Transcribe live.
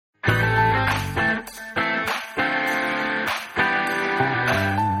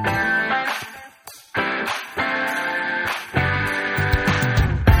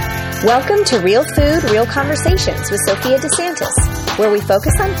Welcome to Real Food, Real Conversations with Sophia DeSantis, where we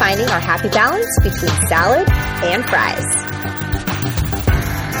focus on finding our happy balance between salad and fries.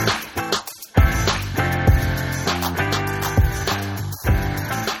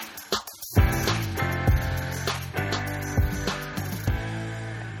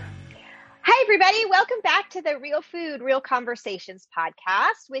 Hi, everybody. Welcome back to the Real Food, Real Conversations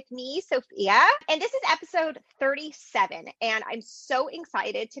podcast with me, Sophia. And this is episode 37. And I'm so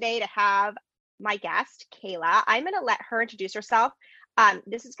excited today to have my guest, Kayla. I'm going to let her introduce herself.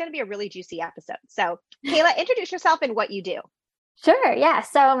 This is going to be a really juicy episode. So, Kayla, introduce yourself and what you do. Sure. Yeah.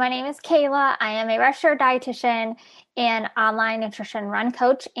 So my name is Kayla. I am a registered dietitian and online nutrition run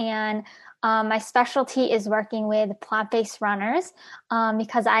coach. And my specialty is working with plant-based runners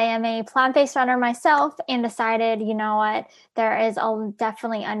because I am a plant-based runner myself and decided, you know what, there is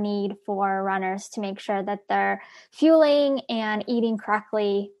definitely a need for runners to make sure that they're fueling and eating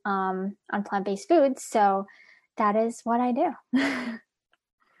correctly on plant-based foods. So that is what I do.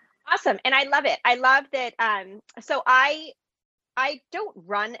 Awesome. And I love it. I love that. So I don't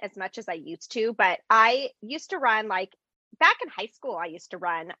run as much as I used to, but I used to run like back in high school. I used to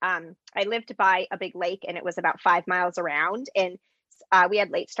run. I lived by a big lake and it was about 5 miles around, and we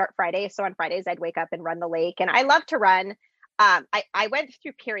had late start Fridays. So on Fridays I'd wake up and run the lake, and I love to run. I went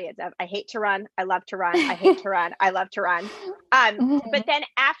through periods of I hate to run, I love to run, I hate to run, I love to run. But then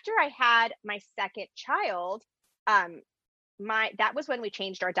after I had my second child, that was when we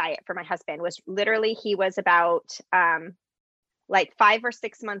changed our diet for my husband. Was literally, he was about like 5 or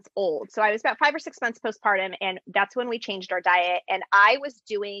 6 months old. So I was about 5 or 6 months postpartum, and that's when we changed our diet. And I was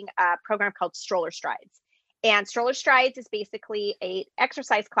doing a program called Stroller Strides. And Stroller Strides is basically a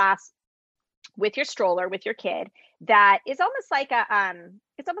exercise class with your stroller, with your kid, that is almost like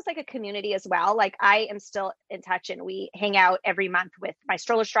a community as well. Like, I am still in touch, and we hang out every month with my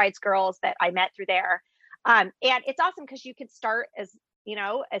Stroller Strides girls that I met through there. And it's awesome because you can start as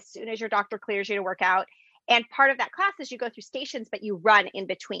soon as your doctor clears you to work out. And part of that class is you go through stations, but you run in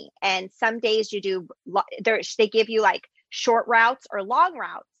between. And some days they give you like short routes or long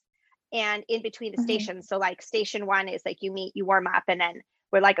routes and in between the stations. So like station 1 is like you warm up, and then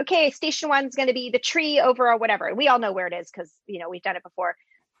we're like, okay, station 1 is going to be the tree over or whatever. And we all know where it is because, we've done it before.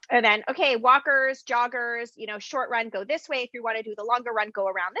 And then, okay, walkers, joggers, short run, go this way. If you want to do the longer run, go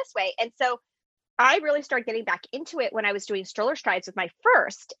around this way. And so I really started getting back into it when I was doing Stroller Strides with my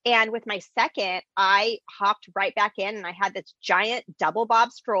first. And with my second, I hopped right back in, and I had this giant double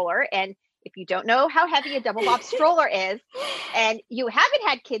bob stroller. And if you don't know how heavy a double bob stroller is, and you haven't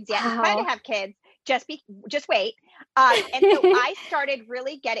had kids yet, you plan to have kids, just wait. And so I started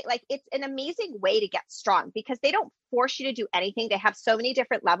really getting, like, it's an amazing way to get strong because they don't force you to do anything. They have so many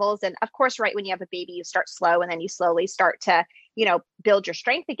different levels. And of course, right when you have a baby, you start slow, and then you slowly start to, build your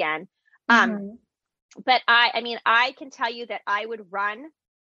strength again. But I can tell you that I would run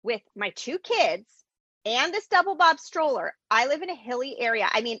with my 2 kids and this double bob stroller. I live in a hilly area.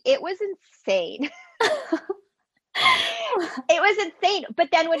 I mean, it was insane. It was insane. But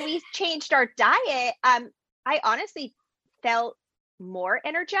then when we changed our diet, I honestly felt more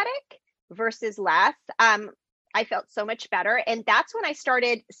energetic versus less. I felt so much better. And that's when I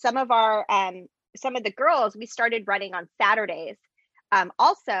started some of the girls, we started running on Saturdays.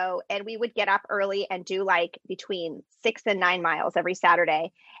 Also, and we would get up early and do like between 6 and 9 miles every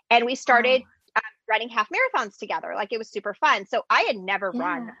Saturday. And we started running half marathons together. Like, it was super fun. So I had never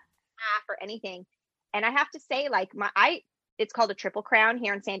run half or anything. And I have to say, like, it's called a Triple Crown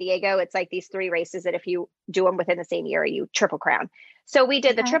here in San Diego. It's like these 3 races that if you do them within the same year, you Triple Crown. So we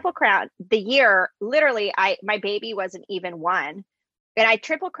did the Triple Crown the year, literally, my baby wasn't even 1. And I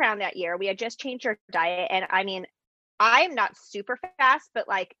Triple Crowned that year. We had just changed our diet. And I mean, I'm not super fast, but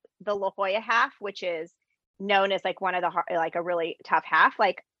like the La Jolla half, which is known as like one of a really tough half,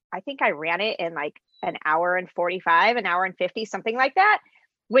 like I think I ran it in like an hour and 45, an hour and 50, something like that,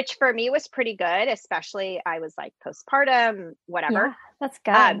 which for me was pretty good, especially I was like postpartum, whatever. Yeah, that's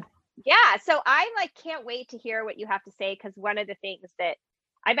good. Yeah. So I like can't wait to hear what you have to say, because one of the things that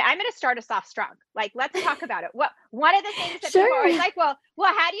I'm going to start us off strong. Like, let's talk about it. One of the things that people are always like, well,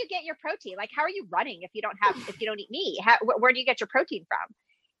 how do you get your protein? Like, how are you running if you don't eat meat? Where do you get your protein from?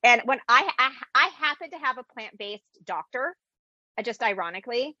 And when I happen to have a plant-based doctor, just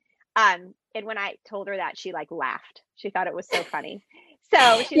ironically, and when I told her that, she like laughed. She thought it was so funny.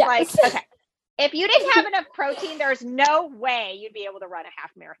 So she's like, okay, if you didn't have enough protein, there's no way you'd be able to run a half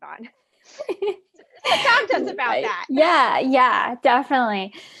marathon. So talk to us about that. Yeah,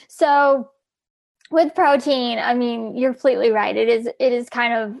 definitely. So with protein, I mean, you're completely right. It is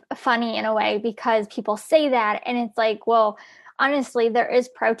kind of funny in a way because people say that and it's like, well, honestly, there is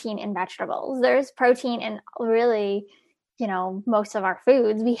protein in vegetables. There's protein in really, most of our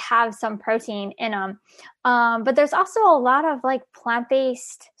foods. We have some protein in them. But there's also a lot of like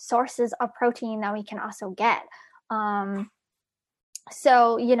plant-based sources of protein that we can also get.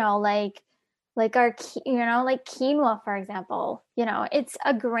 So, like our, like quinoa, for example, it's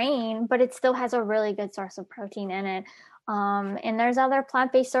a grain, but it still has a really good source of protein in it. And there's other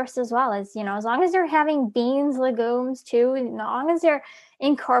plant-based sources as well, as long as you're having beans, legumes too, as long as you're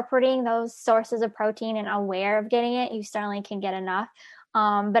incorporating those sources of protein and aware of getting it, you certainly can get enough.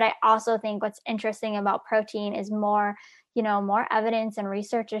 But I also think what's interesting about protein is more evidence and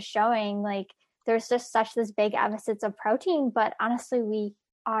research is showing like there's just such this big emphasis of protein, but honestly,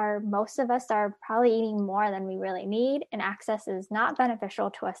 most of us are probably eating more than we really need, and excess is not beneficial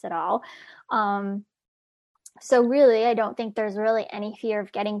to us at all. So really, I don't think there's really any fear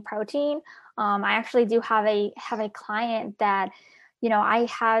of getting protein. I actually do have a client that, I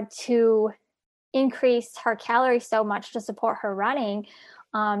had to increase her calories so much to support her running,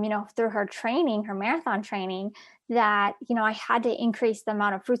 through her training, her marathon training, that, I had to increase the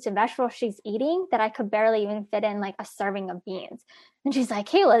amount of fruits and vegetables she's eating, that I could barely even fit in like a serving of beans. And she's like,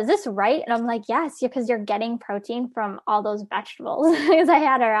 Kayla, is this right? And I'm like, yes, because you're getting protein from all those vegetables. Because I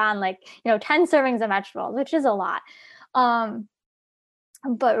had her on 10 servings of vegetables, which is a lot.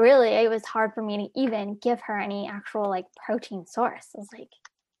 But really, it was hard for me to even give her any actual like protein source. I was like,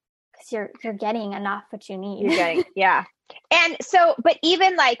 because you're getting enough what you need. You're getting, yeah. And so, but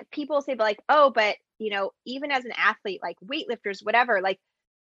even like people say, like, oh, but even as an athlete, like weightlifters, whatever, like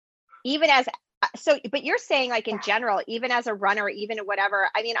even as, but you're saying like in general, even as a runner, even whatever,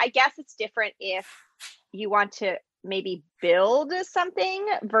 I mean, I guess it's different if you want to maybe build something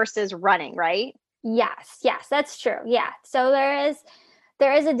versus running, right? Yes, that's true. Yeah. So there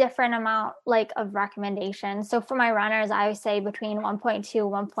is a different amount like of recommendation. So for my runners, I would say between 1.2,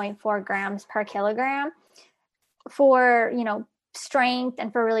 1.4 grams per kilogram. For, strength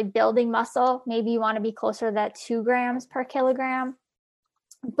and for really building muscle, maybe you want to be closer to that 2 grams per kilogram.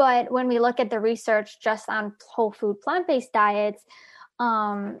 But when we look at the research just on whole food plant-based diets,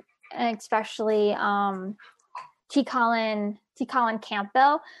 and especially T. Colin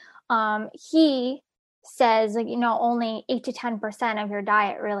Campbell, he says only 8 to 10% of your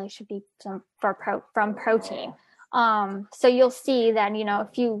diet really should be from protein. So you'll see that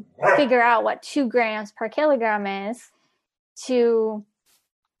if you figure out what 2 grams per kilogram is to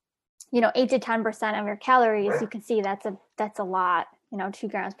 8 to 10% of your calories, you can see that's a lot. 2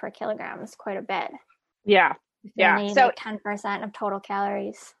 grams per kilogram is quite a bit. Yeah. So 10% of total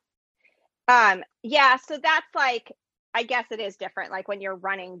calories. Yeah. So that's like, I guess it is different. Like when you're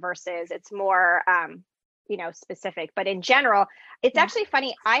running versus it's more, specific, but in general, it's actually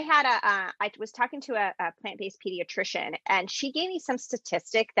funny. I was talking to a plant-based pediatrician, and she gave me some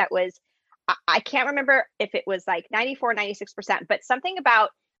statistic that was, I can't remember if it was like 94, 96%, but something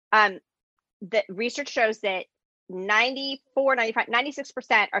about, the research shows that 94, 95,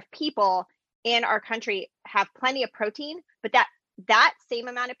 96% of people in our country have plenty of protein, but that same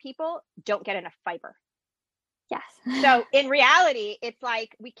amount of people don't get enough fiber. Yes. So in reality, it's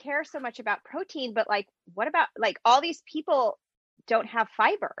like we care so much about protein, but like, what about like all these people don't have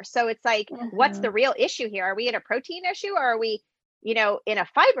fiber? So it's like, what's the real issue here? Are we in a protein issue, or are we, in a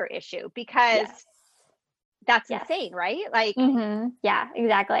fiber issue? Because that's insane, right? Like, yeah,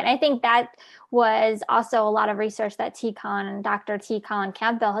 exactly. And I think that was also a lot of research that Dr. T. Colin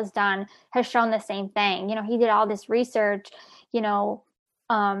Campbell has shown the same thing. He did all this research, in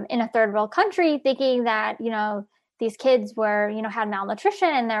a third world country, thinking that, these kids were, had malnutrition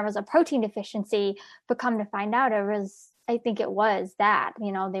and there was a protein deficiency, but come to find out I think it was that,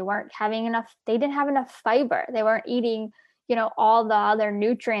 they weren't having enough, they didn't have enough fiber. They weren't eating, all the other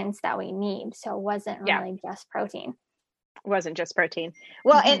nutrients that we need. So it wasn't really just protein. It wasn't just protein.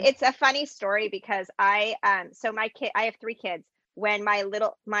 Well, and it's a funny story because I have 3 kids. When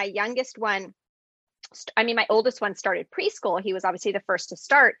my youngest one, my oldest one started preschool, he was obviously the first to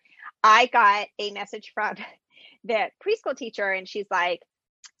start. I got a message from the preschool teacher, and she's like,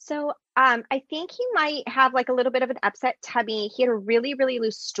 so I think he might have like a little bit of an upset tummy. He had a really, really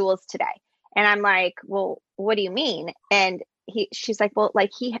loose stools today. And I'm like, well, what do you mean? And she's like, well,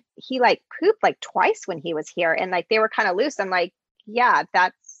 like he like pooped like twice when he was here, and like they were kind of loose. I'm like, yeah,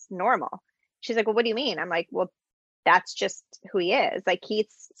 that's normal. She's like, well, what do you mean? I'm like, well, that's just who he is. Like he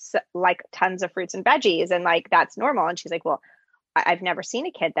eats like tons of fruits and veggies, and like that's normal. And she's like, well, I've never seen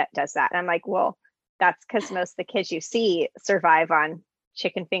a kid that does that. And I'm like, well, that's because most of the kids you see survive on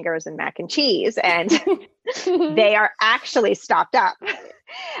chicken fingers and mac and cheese, and they are actually stopped up.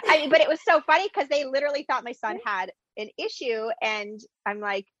 But it was so funny because they literally thought my son had an issue. And I'm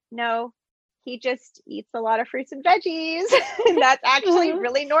like, no, he just eats a lot of fruits and veggies. And that's actually Mhm.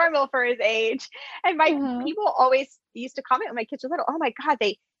 really normal for his age. And my Mhm. people always used to comment when my kids were little, oh my God,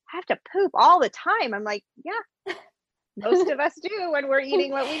 they have to poop all the time. I'm like, yeah, most of us do when we're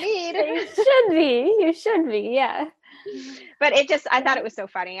eating what we need. You should be. You should be. Yeah. But I thought Yeah. it was so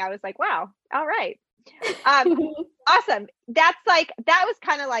funny. I was like, wow, all right. Um, awesome. That was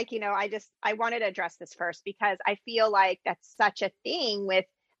kind of like, I wanted to address this first because I feel like that's such a thing with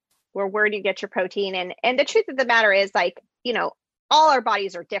where do you get your protein? And the truth of the matter is like, all our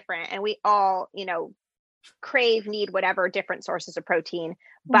bodies are different and we all, need whatever different sources of protein.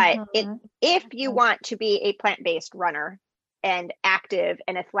 But Mhm. if you want to be a plant-based runner and active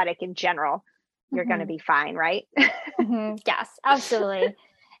and athletic in general, you're going to Mhm. be fine, right? Yes, absolutely.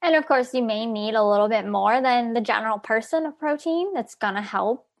 And of course, you may need a little bit more than the general person of protein. That's going to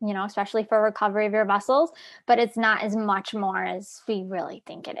help, especially for recovery of your muscles, but it's not as much more as we really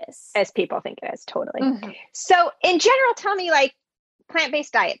think it is. As people think it is, totally. Mhm. So in general, tell me like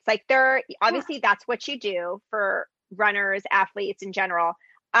plant-based diets, like they're Yeah. obviously that's what you do for runners, athletes in general.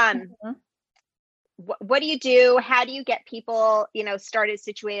 Mhm. What do you do? How do you get people, started,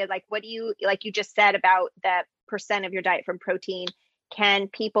 situated? Like, what do you, like you just said about the percent of your diet from protein? Can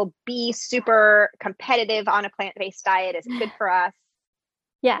people be super competitive on a plant-based diet? Is it good for us?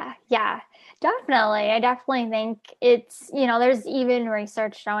 Yeah, definitely. I definitely think there's even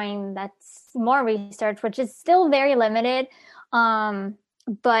research showing that's more research, which is still very limited.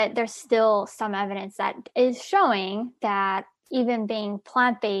 But there's still some evidence that is showing that even being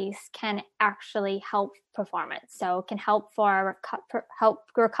plant-based can actually help performance. So it can help help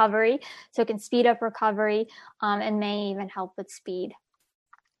recovery. So it can speed up recovery, and may even help with speed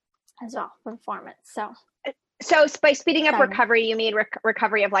as well, performance. So by speeding up Sorry. recovery, you mean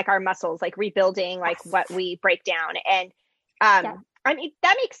recovery of like our muscles, like rebuilding, like what Yes. we break down. And Yeah. I mean,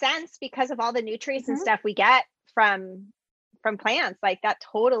 that makes sense because of all the nutrients and Mhm. stuff we get from plants. Like that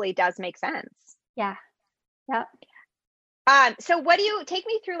totally does make sense. Yeah. Yeah. So what do you take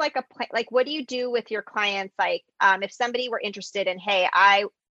me through like like what do you do with your clients? Like, if somebody were interested in, hey, I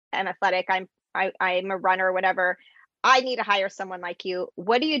am athletic, I'm a runner or whatever, I need to hire someone like you.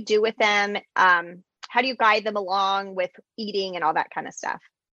 What do you do with them? How do you guide them along with eating and all that kind of stuff?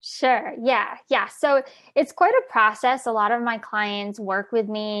 Sure. Yeah. Yeah. So it's quite a process. A lot of my clients work with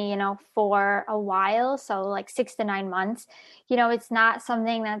me, for a while. So like 6 to 9 months. It's not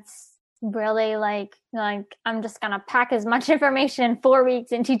something that's really like I'm just gonna pack as much information in 4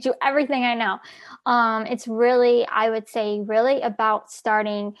 weeks and teach you everything I know. It's really, I would say, really about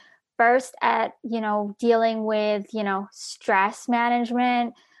starting first at, dealing with, stress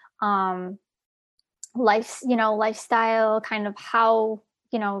management, um, lifestyle, kind of how,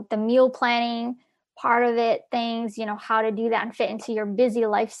 the meal planning part of it, things, how to do that and fit into your busy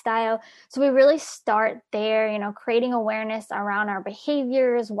lifestyle. So we really start there, creating awareness around our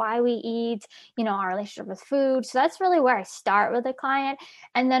behaviors, why we eat, our relationship with food. So that's really where I start with a client.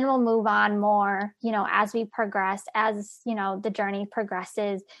 And then we'll move on more, as we progress, as, the journey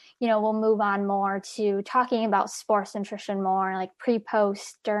progresses, we'll move on more to talking about sports nutrition more, like pre,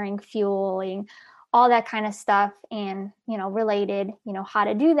 post, during fueling, all that kind of stuff, and related, how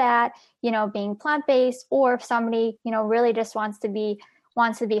to do that, being plant-based. Or if somebody really just wants to be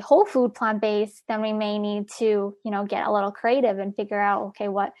whole food plant-based, then we may need to get a little creative and figure out, okay,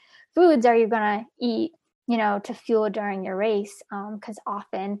 what foods are you going to eat to fuel during your race, because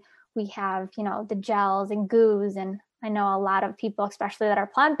often we have the gels and goos, and I know a lot of people, especially that are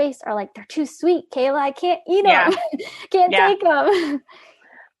plant-based, are like, they're too sweet, Kayla, I can't eat them. Yeah. Can't Yeah. take them.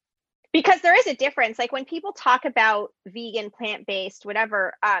 Because there is a difference. Like when people talk about vegan, plant-based,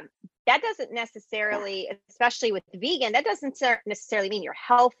 whatever, that doesn't necessarily, especially with vegan, that doesn't necessarily mean you're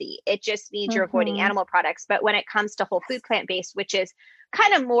healthy. It just means you're avoiding Mm-hmm. animal products. But when it comes to whole food plant-based, which is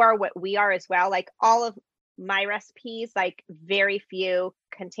kind of more what we are as well, like all of my recipes, like very few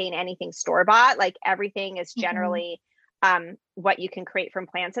contain anything store-bought. Like everything is Mm-hmm. generally what you can create from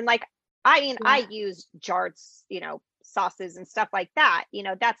plants. And like, I mean, Yeah. I use jarred, sauces and stuff like that.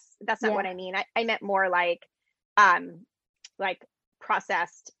 That's not what Yeah. I mean. I meant more um like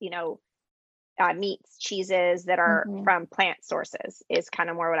processed, meats, cheeses that are Mm-hmm. from plant sources is kind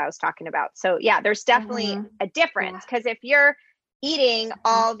of more what I was talking about. So yeah, there's definitely Mm-hmm. a difference Yeah. because if you're eating Mhm.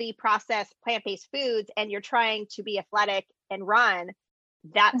 all the processed plant-based foods and you're trying to be athletic and run,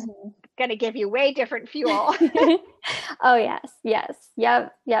 that's Mhm. going to give you way different fuel. Oh, yes,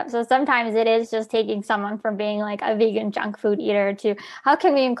 yep. So sometimes it is just taking someone from being like a vegan junk food eater to how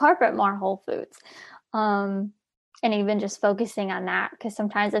can we incorporate more whole foods, um, and even just focusing on that, because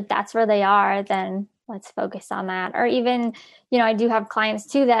sometimes if that's where they are, then let's focus on that. Or even, I do have clients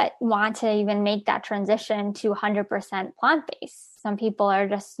too that want to even make that transition to 100% plant-based. Some people are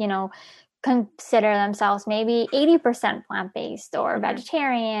just, consider themselves maybe 80% plant-based or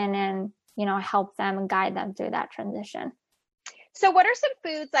vegetarian, and, help them and guide them through that transition. So what are some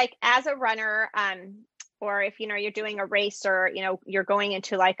foods, like as a runner, or if, you're doing a race, or, you're going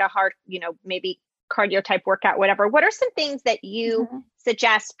into like a hard, maybe cardio type workout, whatever, what are some things that you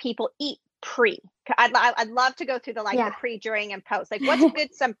suggest people eat pre? I'd love to go through the pre, during, and post. Like,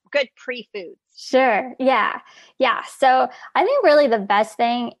 what's some good pre foods? Sure. Yeah. So I think really the best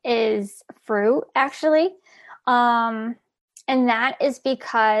thing is fruit, actually. And that is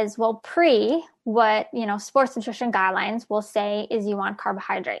because, what, sports nutrition guidelines will say is you want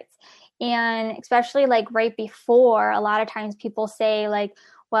carbohydrates. And especially like right before, a lot of times people say like,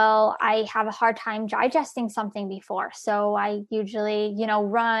 well, I have a hard time digesting something before, so I usually,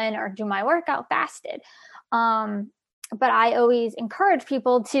 run or do my workout fasted. But I always encourage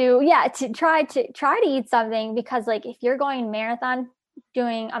people to try to eat something, because like if you're doing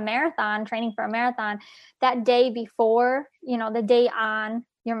a marathon, training for a marathon, that day before, the day on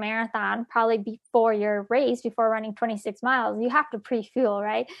your marathon, probably before your race, before running 26 miles, you have to pre-fuel,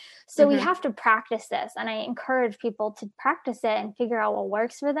 right? So we have to practice this. And I encourage people to practice it and figure out what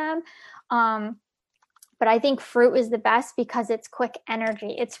works for them. But I think fruit is the best because it's quick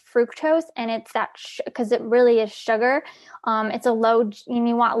energy. It's fructose, and it's that because it really is sugar. It's and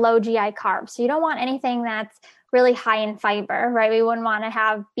you want low GI carbs. So you don't want anything that's really high in fiber, right? We wouldn't want to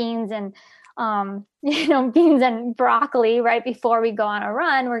have beans and broccoli right before we go on a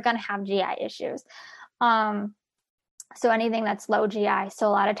run. We're going to have GI issues. So anything that's low GI. So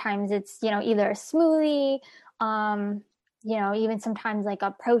a lot of times it's, either a smoothie, even sometimes like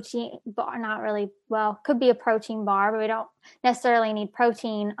a protein bar, could be a protein bar, but we don't necessarily need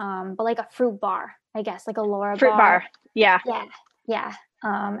protein, but like a fruit bar, I guess, like a Laura fruit bar. Yeah.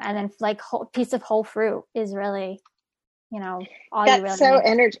 And then like piece of whole fruit is really, all that's you really so need.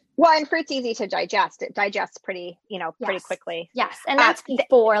 energy. Well, and fruit's easy to digest. It digests pretty quickly. Yes. And that's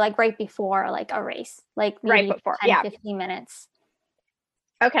before, like right before like a race, like maybe right before, 10, 15 minutes.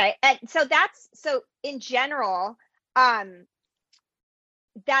 Okay. And so in general, that's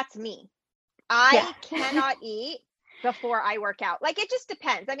me. I cannot eat before I work out. Like, it just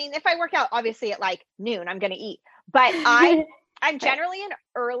depends. I mean, if I work out, obviously at like noon, I'm going to eat, but I'm generally an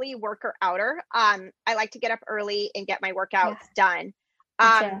early worker outer. I like to get up early and get my workouts done.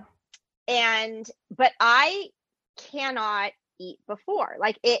 But I cannot eat before.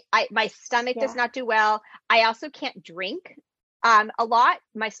 Like my stomach does not do well. I also can't drink a lot.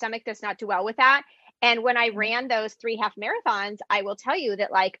 My stomach does not do well with that. And when I ran those 3 half marathons, I will tell you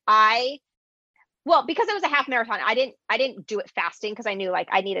that like because it was a half marathon, I didn't do it fasting because I knew like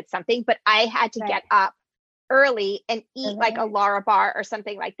I needed something, but I had to get up early and eat like a Lara bar or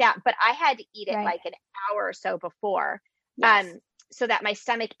something like that. But I had to eat it like an hour or so before, so that my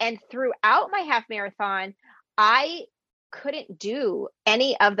stomach, and throughout my half marathon, I couldn't do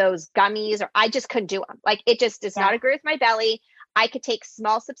any of those gummies, or I just couldn't do them. Like, it just does not agree with my belly. I could take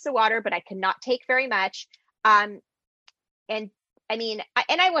small sips of water, but I could not take very much. And I mean,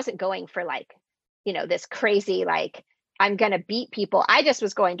 I wasn't going for like, this crazy, like, I'm going to beat people. I just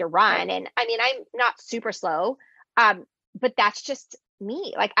was going to run. And I mean, I'm not super slow. But that's just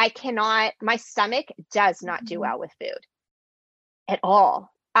me. Like, my stomach does not do well with food at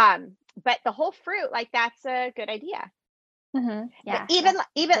all. But the whole fruit, like, that's a good idea. Yeah. Even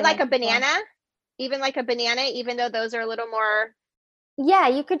like a banana, even though those are a little more. Yeah,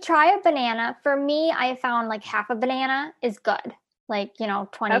 you could try a banana. For me, I found like half a banana is good. Like,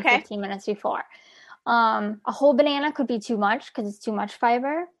 20, 15 minutes before. A whole banana could be too much because it's too much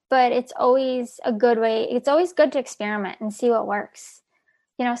fiber, but it's always a good way. It's always good to experiment and see what works.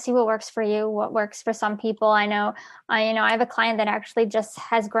 See what works for you, what works for some people. I know, I have a client that actually just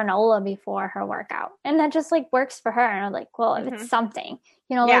has granola before her workout, and that just like works for her. And I'm like, well, if it's something,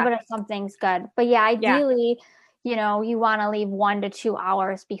 a little bit of something's good. But ideally, you want to leave 1 to 2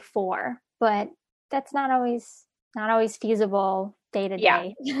 hours before, but that's not always feasible day to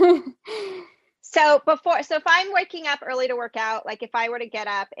day. So if I'm waking up early to work out, like if I were to get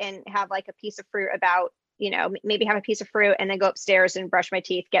up and have like a piece of fruit maybe have a piece of fruit and then go upstairs and brush my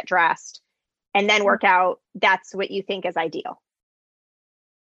teeth, get dressed, and then work out, that's what you think is ideal?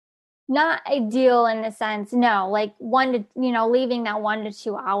 Not ideal in the sense, no, like leaving that 1 to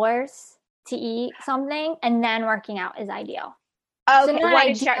 2 hours to eat something and then working out is ideal. Okay, so not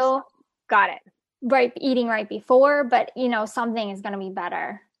ideal, got it. Right, eating right before, but something is going to be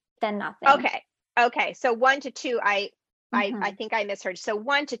better than nothing. Okay. So 1 to 2, I think I misheard. So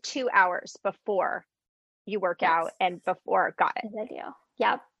 1 to 2 hours before you work Yes. out and before. Got it. Is ideal.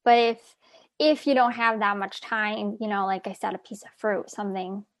 Yep. But if you don't have that much time, like I said, a piece of fruit,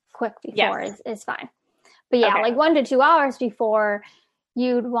 something quick before Yes. is fine. But yeah, Okay. like 1 to 2 hours before,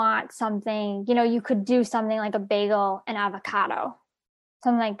 you'd want something, you could do something like a bagel and avocado,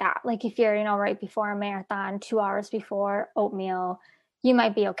 something like that. Like if you're, right before a marathon, 2 hours before oatmeal, you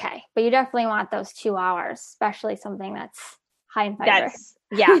might be okay. But you definitely want those 2 hours, especially something that's high in fiber.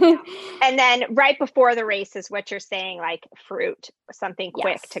 Yeah. And then right before the race is what you're saying, like fruit, something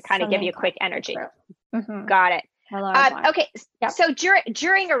quick to kind of give you quick energy. Mm-hmm. Got it. Okay. Yep. So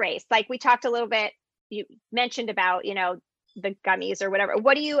during a race, like we talked a little bit, you mentioned about, the gummies or whatever.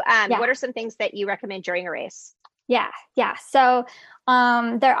 What do you, what are some things that you recommend during a race? Yeah. So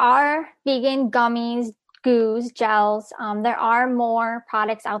there are vegan gummies, goos, gels. There are more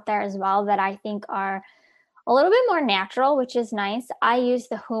products out there as well that I think are a little bit more natural, which is nice. I use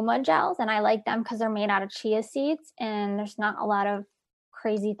the Huma gels and I like them because they're made out of chia seeds and there's not a lot of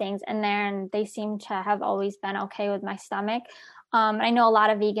crazy things in there, and they seem to have always been okay with my stomach. I know a lot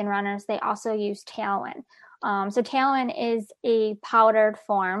of vegan runners, they also use Tailwind. So Tailwind is a powdered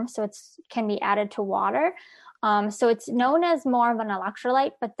form, so it can be added to water. So it's known as more of an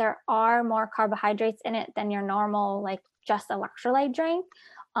electrolyte, but there are more carbohydrates in it than your normal, like just electrolyte drink.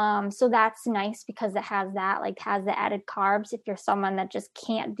 So that's nice because it has the added carbs if you're someone that just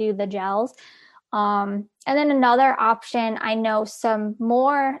can't do the gels. And then another option, I know some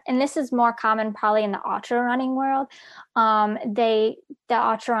more, and this is more common probably in the ultra running world. The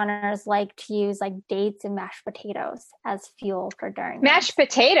ultra runners like to use like dates and mashed potatoes as fuel for during mashed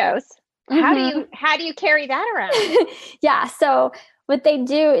potatoes. Mm-hmm. How do you carry that around? Yeah. So what they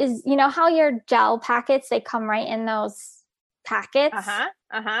do is, how your gel packets, they come right in those packets.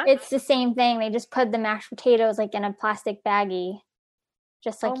 It's the same thing. They just put the mashed potatoes like in a plastic baggie,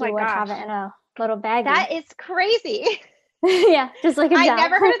 just like you would have it in a little baggie. That is crazy. Yeah, just like a gel. I've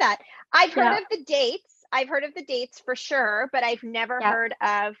never heard of that. I've heard of the dates. I've heard of the dates for sure, but I've never heard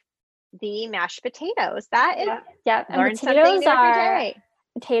of the mashed potatoes. That is, learn something new every day.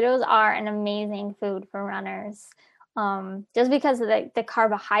 Potatoes are an amazing food for runners. Just because of the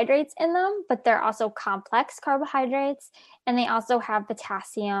carbohydrates in them, but they're also complex carbohydrates, and they also have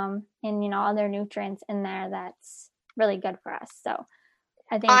potassium and other nutrients in there that's really good for us. So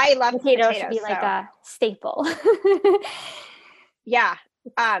I think I love potatoes should be like a staple. Yeah.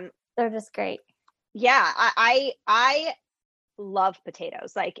 They're just great. Yeah, I love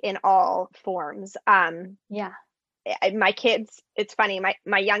potatoes, like in all forms. Yeah. My kids, it's funny,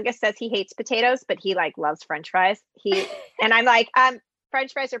 my youngest says he hates potatoes, but he like loves French fries. And I'm like,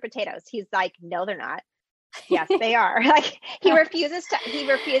 French fries are potatoes. He's like, no, they're not. Yes, they are. Like he refuses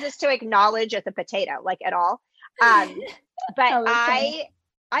to acknowledge it's a potato, like at all. But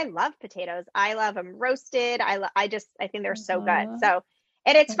I love potatoes. I love them roasted. I think they're so good. So,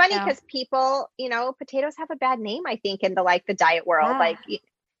 and it's funny because people, potatoes have a bad name, I think, in the diet world. Like,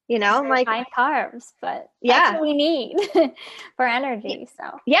 like high carbs, but that's what we need for energy.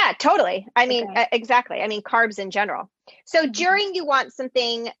 So yeah, totally. I mean, exactly. I mean, carbs in general. So during, you want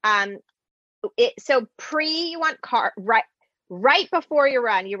something, you want right before you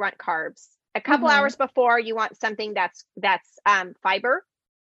run, you want carbs. A couple hours before, you want something that's fiber.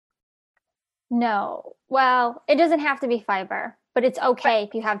 No, well, it doesn't have to be fiber, but it's okay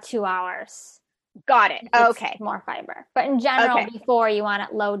if you have 2 hours. Got it. Okay. More fiber. But in general, before, you want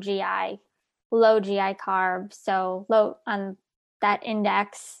it low GI carbs. So low on that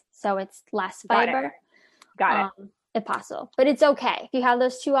index. So it's less fiber. Got it. If possible. But it's okay if you have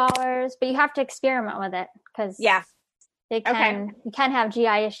those 2 hours, but you have to experiment with it because you can have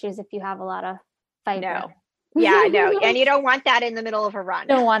GI issues if you have a lot of fiber. No. Yeah, no. And you don't want that in the middle of a run.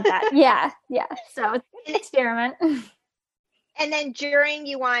 Don't want that. Yeah. So it's an experiment. And then during,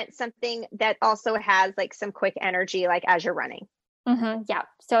 you want something that also has like some quick energy, like as you're running. Yeah.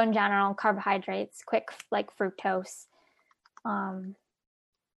 So in general, carbohydrates, quick, like fructose, and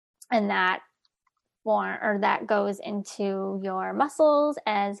that goes into your muscles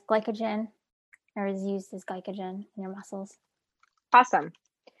as glycogen, or is used as glycogen in your muscles. Awesome.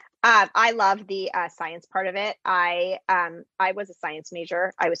 I love the science part of it. I was a science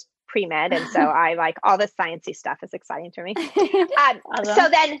major. I was pre-med, and so I like all the sciencey stuff is exciting to me.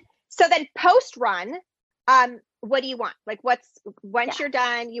 Awesome. So then post run, what do you want? Like once you're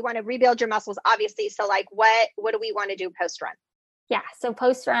done, you want to rebuild your muscles, obviously. So like what do we want to do post run? Yeah. So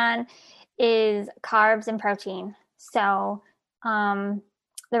post run is carbs and protein. So the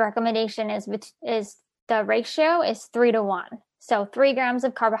recommendation is the ratio is 3-1. So 3 grams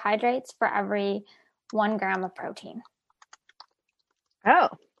of carbohydrates for every 1 gram of protein. Oh,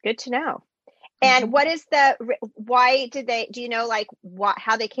 good to know. And what is why did they, do you know, like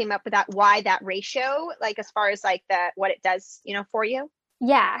how they came up with that, why that ratio, like as far as like what it does, for you?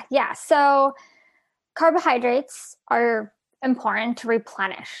 Yeah, yeah. So carbohydrates are important to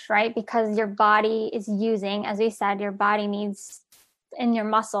replenish, right? Because your body is using, as we said, your body needs, in your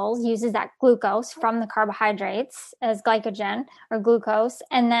muscles uses that glucose from the carbohydrates as glycogen or glucose,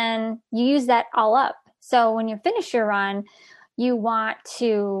 and then you use that all up. So when you finish your run, you want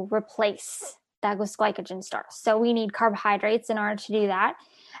to replace that with glycogen stores. So we need carbohydrates in order to do that.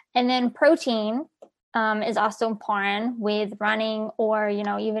 And then protein is also important with running or,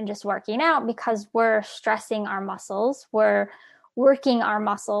 even just working out, because we're stressing our muscles. We're working our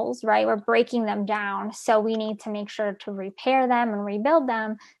muscles, right? We're breaking them down. So we need to make sure to repair them and rebuild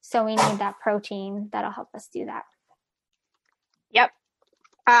them. So we need that protein that'll help us do that. Yep.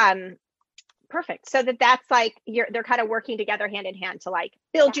 Perfect. So that's like they're kind of working together hand in hand to like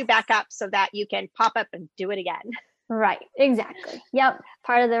build you back up so that you can pop up and do it again. Right. Exactly. Yep.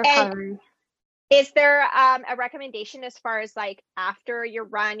 Part of the recovery. And is there a recommendation as far as like after your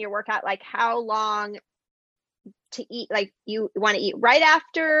run, your workout, like how long to eat? Like you want to eat right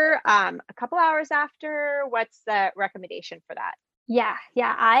after, a couple hours after? What's the recommendation for that? Yeah.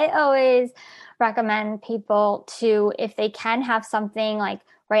 I always recommend people to, if they can, have something like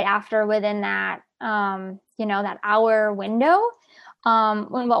right after within that, that hour window.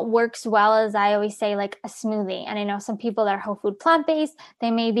 What works well is, I always say, like a smoothie. And I know some people that are whole food plant-based,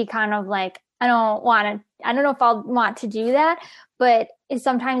 they may be kind of like, I don't know if I'll want to do that, but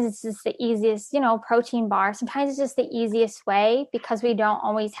sometimes it's just the easiest, protein bar. Sometimes it's just the easiest way, because we don't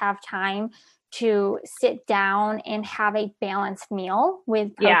always have time to sit down and have a balanced meal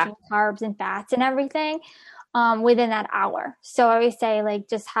with protein, carbs, and fats and everything within that hour. So I always say, like,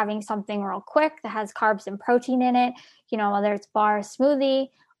 just having something real quick that has carbs and protein in it, whether it's bar, smoothie,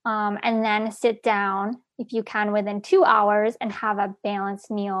 and then sit down if you can within 2 hours and have a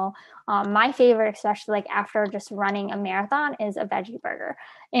balanced meal. My favorite, especially like after just running a marathon, is a veggie burger.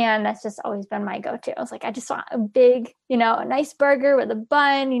 And that's just always been my go-to. I was like, I just want a big, a nice burger with a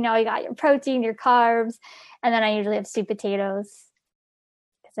bun, you got your protein, your carbs. And then I usually have sweet potatoes,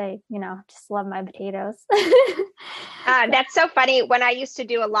 because I, just love my potatoes. That's so funny. When I used to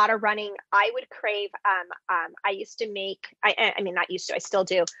do a lot of running, I would crave, I used to make, I mean, not used to, I still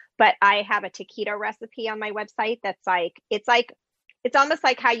do, but I have a taquito recipe on my website. That's like, it's almost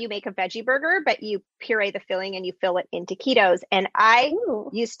like how you make a veggie burger, but you puree the filling and you fill it in taquitos. And I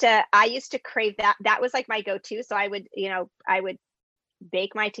used to crave that. That was like my go-to. So I would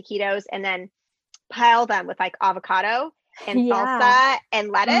bake my taquitos and then pile them with like avocado and salsa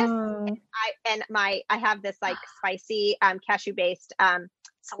and lettuce. And I have this like spicy cashew based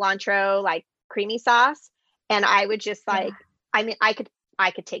cilantro like creamy sauce, and I would just like I mean I could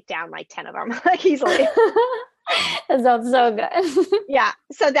take down like 10 of them like easily. That sounds so good. Yeah,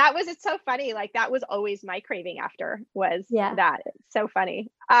 so it's so funny, like that was always my craving after was that. It's so funny.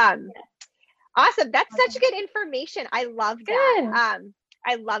 Awesome. That's such good information. I love that.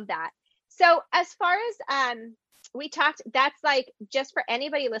 I love that. So as far as we talked, that's like just for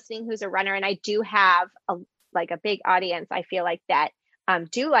anybody listening who's a runner, and I do have a big audience, I feel like, that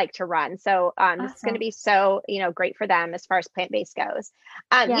do like to run. So this is going to be so, great for them as far as plant-based goes.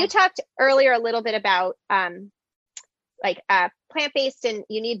 You talked earlier a little bit about plant-based, and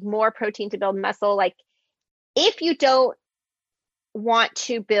you need more protein to build muscle. Like if you don't want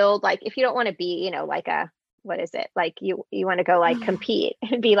to build, like if you don't want to be, like what is it? Like you want to go like compete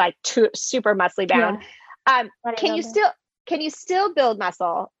and be like super muscly bound. Can you still build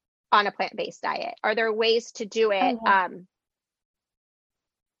muscle on a plant-based diet? Are there ways to do it?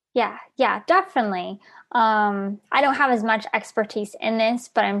 Yeah, definitely. I don't have as much expertise in this,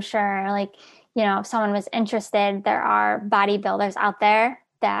 but I'm sure, like, if someone was interested, there are bodybuilders out there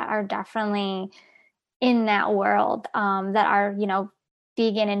that are definitely in that world, that are,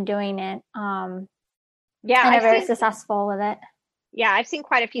 vegan and doing it. And are very successful with it. Yeah, I've seen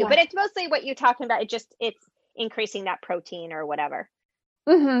quite a few, but it's mostly what you're talking about. It's increasing that protein or whatever.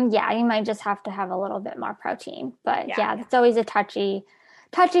 Yeah, you might just have to have a little bit more protein, but it's always a touchy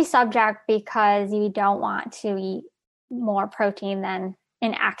subject, because you don't want to eat more protein than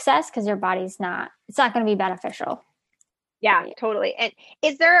in excess, because your body's it's not going to be beneficial. Yeah, totally. And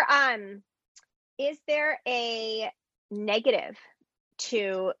is there a negative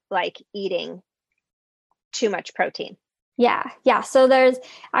to like eating too much protein? Yeah. So there's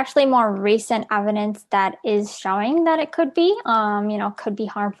actually more recent evidence that is showing that it could be, could be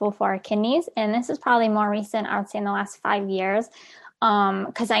harmful for our kidneys. And this is probably more recent, I would say, in the last 5 years.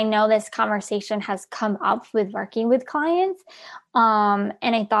 because I know this conversation has come up with working with clients. And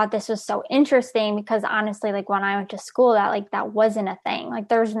I thought this was so interesting because honestly, like when I went to school, that wasn't a thing. Like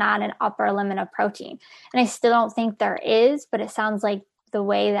there's not an upper limit of protein. And I still don't think there is, but it sounds like the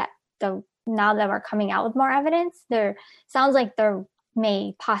way that now that we're coming out with more evidence, there sounds like there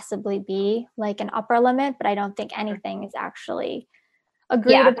may possibly be like an upper limit, but I don't think anything is actually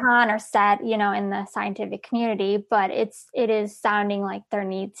agreed upon or set, in the scientific community, but it is sounding like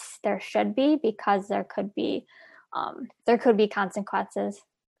there should be, because there could be consequences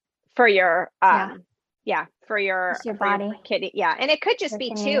for your for your body, your kidney. Yeah. And it could just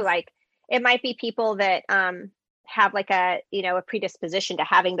be too, like it might be people that have like a predisposition to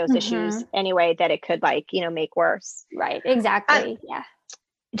having those issues anyway, that it could make worse. Right. Exactly. Yeah.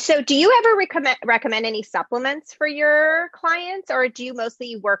 So do you ever recommend any supplements for your clients, or do you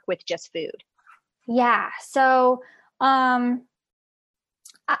mostly work with just food? Yeah. So I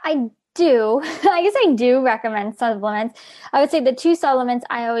do. I guess I do recommend supplements. I would say the two supplements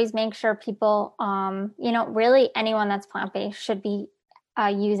I always make sure people, really anyone that's plant-based should be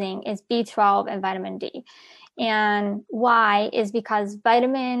using is B12 and vitamin D. And why is because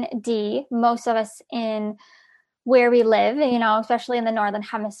vitamin D, most of us in where we live, especially in the Northern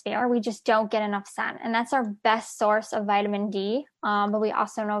Hemisphere, we just don't get enough sun. And that's our best source of vitamin D. But we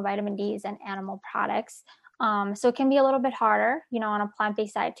also know vitamin D is in animal products. So it can be a little bit harder, on a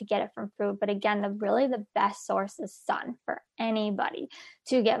plant-based diet to get it from food. But again, the best source is sun for anybody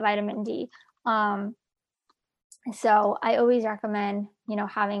to get vitamin D. So I always recommend,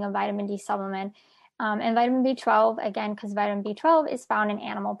 having a vitamin D supplement. And vitamin B12, again, because vitamin B12 is found in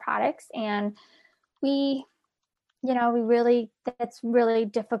animal products. And that's really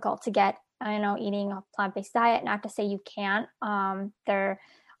difficult to get, eating a plant-based diet. Not to say you can't. There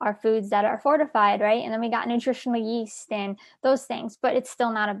are foods that are fortified, right? And then we got nutritional yeast and those things, but it's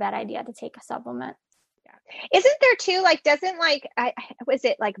still not a bad idea to take a supplement. Yeah. Isn't there too, was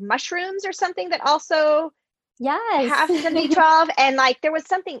it like mushrooms or something that also have some B12? And there was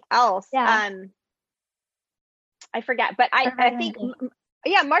something else. Yeah. I forget, but I think,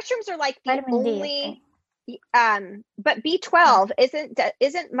 mushrooms are like the vitamin only, D, but B12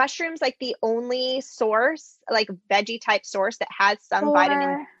 isn't mushrooms like the only source, like veggie type source that has some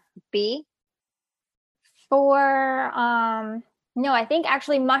vitamin B? No, I think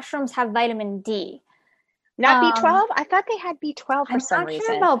actually mushrooms have vitamin D. Not B12? I thought they had B12 for some reason.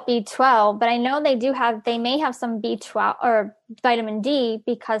 I'm not sure about B12, but I know they may have some B12 or vitamin D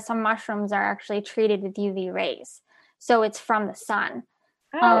because some mushrooms are actually treated with UV rays. So it's from the sun.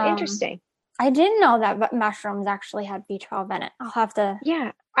 Oh, interesting. I didn't know that mushrooms actually had B12 in it. I'll have to.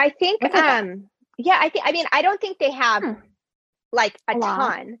 Yeah, I think, I don't think they have like a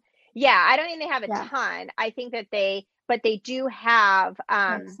ton. Yeah, I don't think they have a ton. I think that they do have,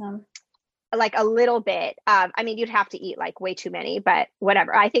 like a little bit of, you'd have to eat like way too many, but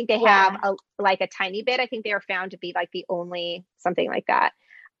whatever. I think they have a tiny bit. I think they are found to be like the only something like that.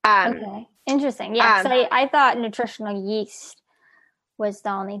 Okay. Interesting. Yeah. So I thought nutritional yeast was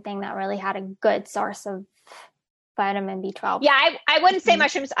the only thing that really had a good source of vitamin B12. Yeah. I wouldn't say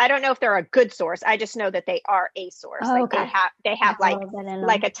mushrooms. I don't know if they're a good source. I just know that they are a source. Oh, okay. They have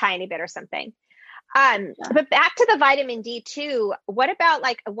like a tiny bit or something. But back to the vitamin D too. What about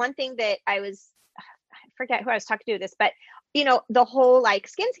like one thing that I forget who I was talking to this, but the whole like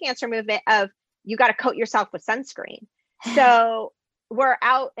skin cancer movement of you got to coat yourself with sunscreen. So we're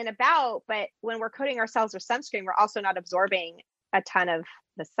out and about, but when we're coating ourselves with sunscreen, we're also not absorbing a ton of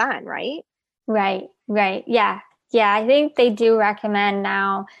the sun, right? Right. Yeah. I think they do recommend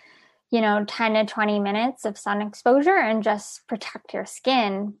now, 10 to 20 minutes of sun exposure and just protect your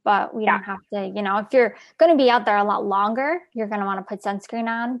skin. But we don't have to, if you're going to be out there a lot longer, you're going to want to put sunscreen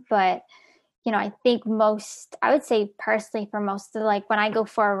on. But, I think I would say personally for most of when I go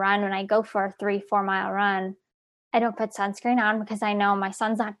for a run, when I go for a 3-4 mile run, I don't put sunscreen on because I know my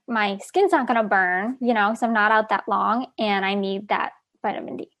skin's not going to burn, so I'm not out that long and I need that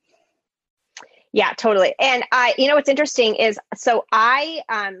vitamin D. Yeah, totally. And what's interesting is, so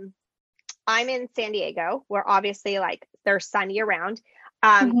I'm in San Diego, where obviously there's sun year round.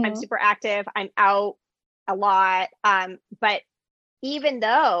 I'm super active. I'm out a lot. But even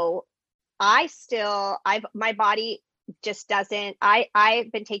though my body just doesn't,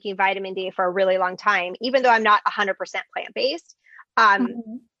 I've been taking vitamin D for a really long time, even though I'm not 100% plant-based.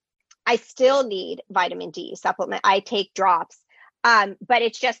 I still need vitamin D supplement. I take drops. But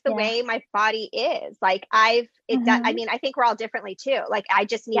it's just the way my body is. I think we're all differently too. I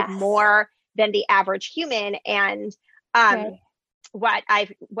just need more than the average human. And what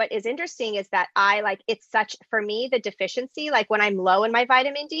is interesting is that I like, it's such, for me, the deficiency, like when I'm low in my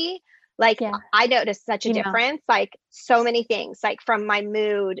vitamin D, like Yeah. I notice such a You know. difference, like so many things, like from my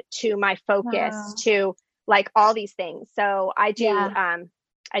mood to my focus Wow. to like all these things. So Yeah.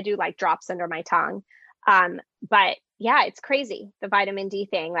 I do like drops under my tongue. But yeah, it's crazy. The vitamin D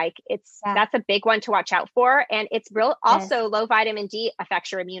thing, like Yeah. that's a big one to watch out for. And it's real, Yes. also low vitamin D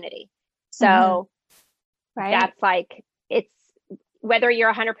affects your immunity. So Right. that's like, it's whether you're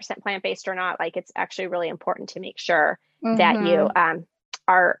 100% plant-based or not, like it's actually really important to make sure that you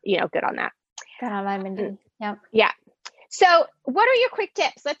are, you know, good on that. Good on vitamin D. Yep. Yeah. So what are your quick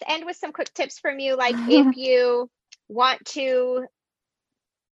tips? Let's end with some quick tips from you. Like if you want to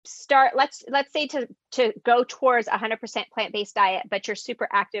start, let's say to go towards 100% plant-based diet, but you're super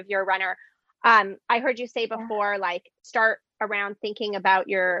active, you're a runner. I heard you say before, like start around thinking about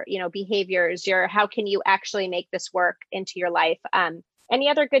your, you know, behaviors, how can you actually make this work into your life? Any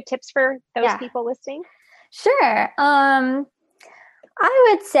other good tips for those people listening? Sure. I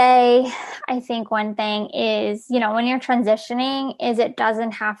would say, I think one thing is, you know, when you're transitioning, is it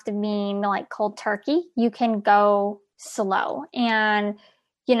doesn't have to mean like cold turkey. You can go slow. And,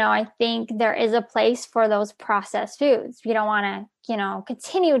 you know, I think there is a place for those processed foods. You don't want to, you know,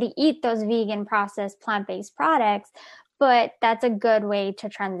 continue to eat those vegan processed plant-based products, but that's a good way to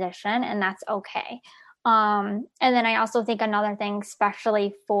transition and that's okay. And then I also think another thing,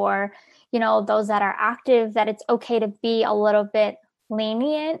 especially for, you know, those that are active, that it's okay to be a little bit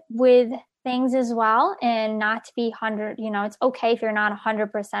lenient with things as well and not to be 100, you know, it's okay if you're not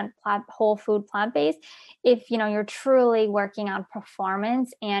 100% whole food plant-based. If, you know, you're truly working on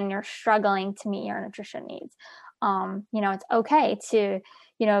performance and you're struggling to meet your nutrition needs, you know, it's okay to,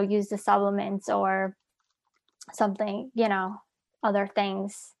 you know, use the supplements or something, you know, other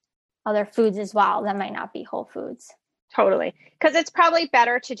things, other foods as well that might not be whole foods. Totally. Because it's probably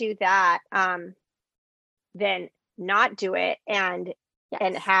better to do that than not do it and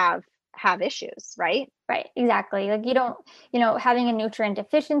have issues, right? Right, exactly. Like you don't, you know, having a nutrient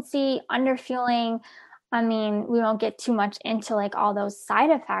deficiency, underfueling, I mean, we won't get too much into like all those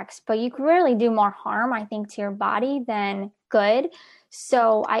side effects, but you can really do more harm, I think, to your body than good.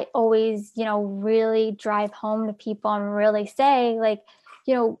 So I always, you know, really drive home to people and really say, like,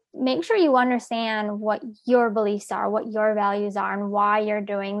 you know, make sure you understand what your beliefs are, what your values are, and why you're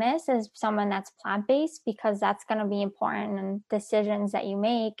doing this as someone that's plant-based, because that's going to be important in decisions that you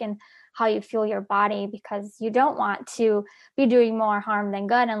make and how you fuel your body, because you don't want to be doing more harm than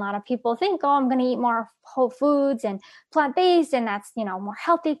good. And a lot of people think, oh, I'm going to eat more whole foods and plant-based and that's, you know, more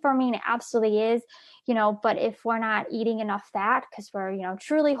healthy for me. And it absolutely is, you know, but if we're not eating enough fat because we're, you know,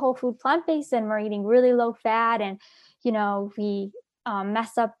 truly whole food plant-based and we're eating really low fat and, you know, we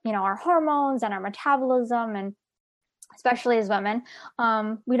mess up, you know, our hormones and our metabolism, and especially as women,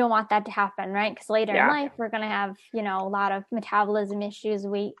 we don't want that to happen, right? Because later in life, we're going to have, you know, a lot of metabolism issues,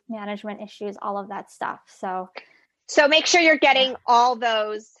 weight management issues, all of that stuff. So make sure you're getting all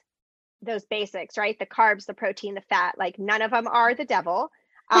those basics, right? The carbs, the protein, the fat, like none of them are the devil.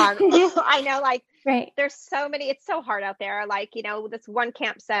 I know, like, there's so many, it's so hard out there. Like, you know, this one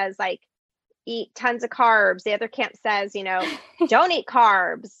camp says like, eat tons of carbs. The other camp says, you know, don't eat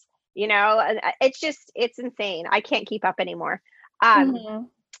carbs. You know, it's insane. I can't keep up anymore. But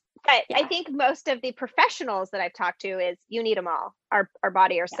I think most of the professionals that I've talked to is you need them all. Our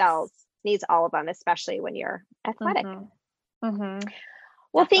body, our cells needs all of them, especially when you're athletic.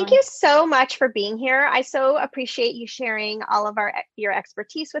 Well, thank you so much for being here. I so appreciate you sharing all of your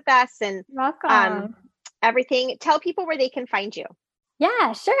expertise with us and everything. Tell people where they can find you.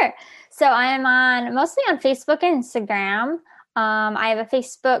 Yeah, sure. So I am mostly on Facebook and Instagram. I have a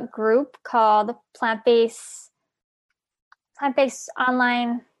Facebook group called Plant-Based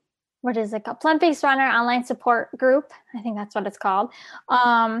Online, what is it called? Plant-Based Runner Online Support Group. I think that's what it's called.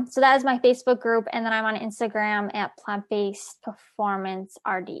 So that is my Facebook group. And then I'm on Instagram at Plant-Based Performance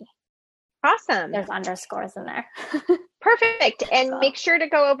RD. Awesome. There's underscores in there. Perfect. And make sure to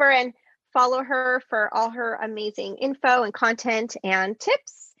go over and follow her for all her amazing info and content and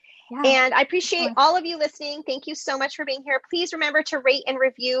tips. Yeah. And I appreciate all of you listening. Thank you so much for being here. Please remember to rate and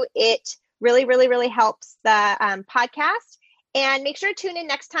review. It really, really, really helps the podcast. And make sure to tune in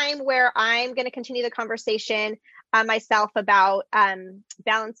next time where I'm going to continue the conversation myself about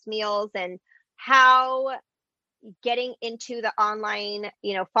balanced meals and how getting into the online,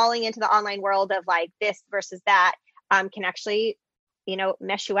 you know, falling into the online world of like this versus that can actually, you know,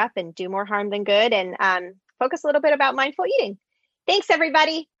 mess you up and do more harm than good, and focus a little bit about mindful eating. Thanks,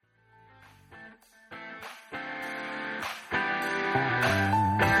 everybody.